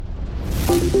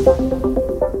Hi,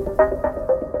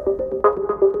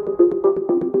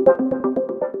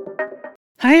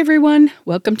 everyone.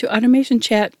 Welcome to Automation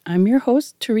Chat. I'm your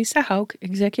host, Teresa Hauk,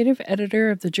 Executive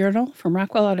Editor of the Journal from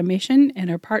Rockwell Automation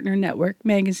and our partner network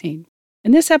magazine.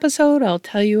 In this episode, I'll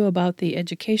tell you about the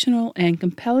educational and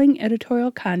compelling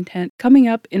editorial content coming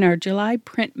up in our July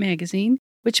print magazine,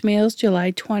 which mails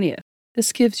July 20th.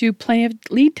 This gives you plenty of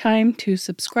lead time to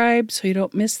subscribe so you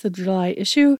don't miss the July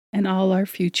issue and all our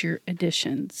future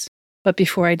editions. But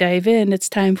before I dive in, it's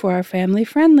time for our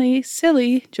family-friendly,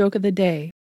 silly joke of the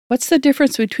day. What's the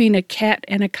difference between a cat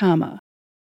and a comma?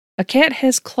 A cat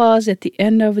has claws at the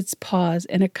end of its paws,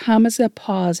 and a comma's a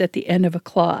pause at the end of a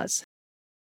clause.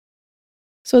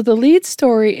 So the lead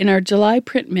story in our July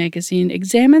print magazine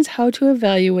examines how to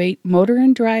evaluate motor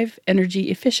and drive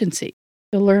energy efficiency.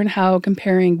 You'll learn how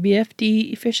comparing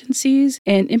VFD efficiencies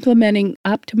and implementing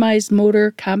optimized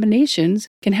motor combinations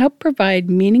can help provide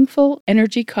meaningful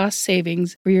energy cost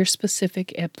savings for your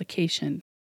specific application.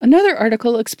 Another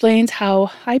article explains how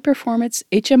high-performance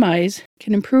HMIs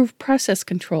can improve process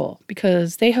control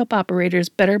because they help operators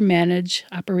better manage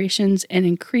operations and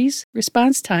increase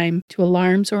response time to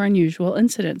alarms or unusual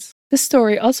incidents. This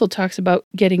story also talks about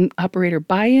getting operator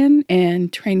buy-in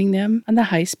and training them on the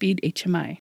high-speed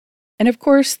HMI. And of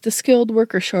course, the skilled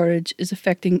worker shortage is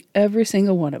affecting every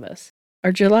single one of us.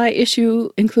 Our July issue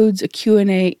includes a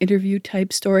Q&A interview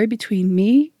type story between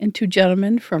me and two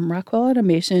gentlemen from Rockwell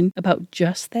Automation about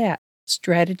just that,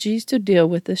 strategies to deal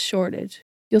with this shortage.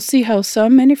 You'll see how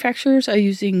some manufacturers are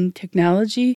using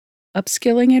technology,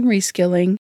 upskilling and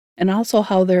reskilling, and also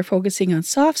how they're focusing on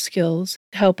soft skills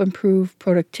to help improve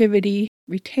productivity,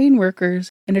 retain workers,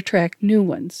 and attract new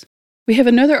ones. We have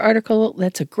another article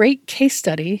that's a great case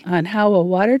study on how a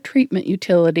water treatment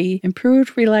utility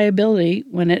improved reliability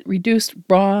when it reduced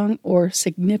wrong or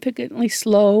significantly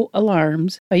slow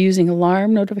alarms by using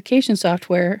alarm notification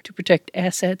software to protect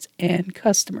assets and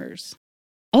customers.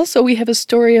 Also, we have a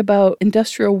story about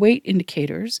industrial weight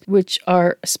indicators, which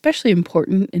are especially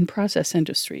important in process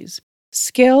industries.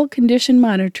 Scale condition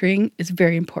monitoring is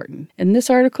very important. In this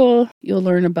article, you'll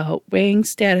learn about weighing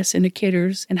status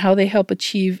indicators and how they help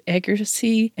achieve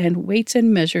accuracy and weights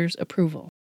and measures approval.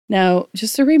 Now,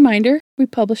 just a reminder, we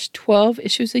publish 12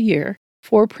 issues a year,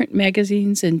 4 print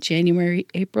magazines in January,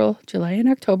 April, July, and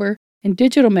October, and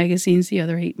digital magazines the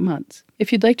other 8 months.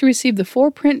 If you'd like to receive the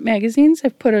 4 print magazines,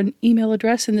 I've put an email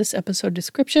address in this episode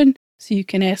description, so you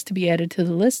can ask to be added to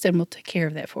the list, and we'll take care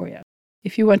of that for you.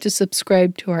 If you want to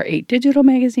subscribe to our 8 digital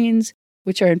magazines,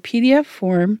 which are in PDF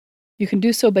form, you can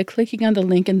do so by clicking on the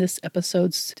link in this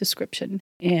episode's description,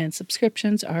 and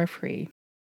subscriptions are free.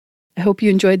 I hope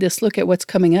you enjoyed this look at what's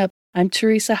coming up. I'm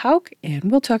Teresa Hauk, and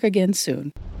we'll talk again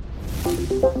soon.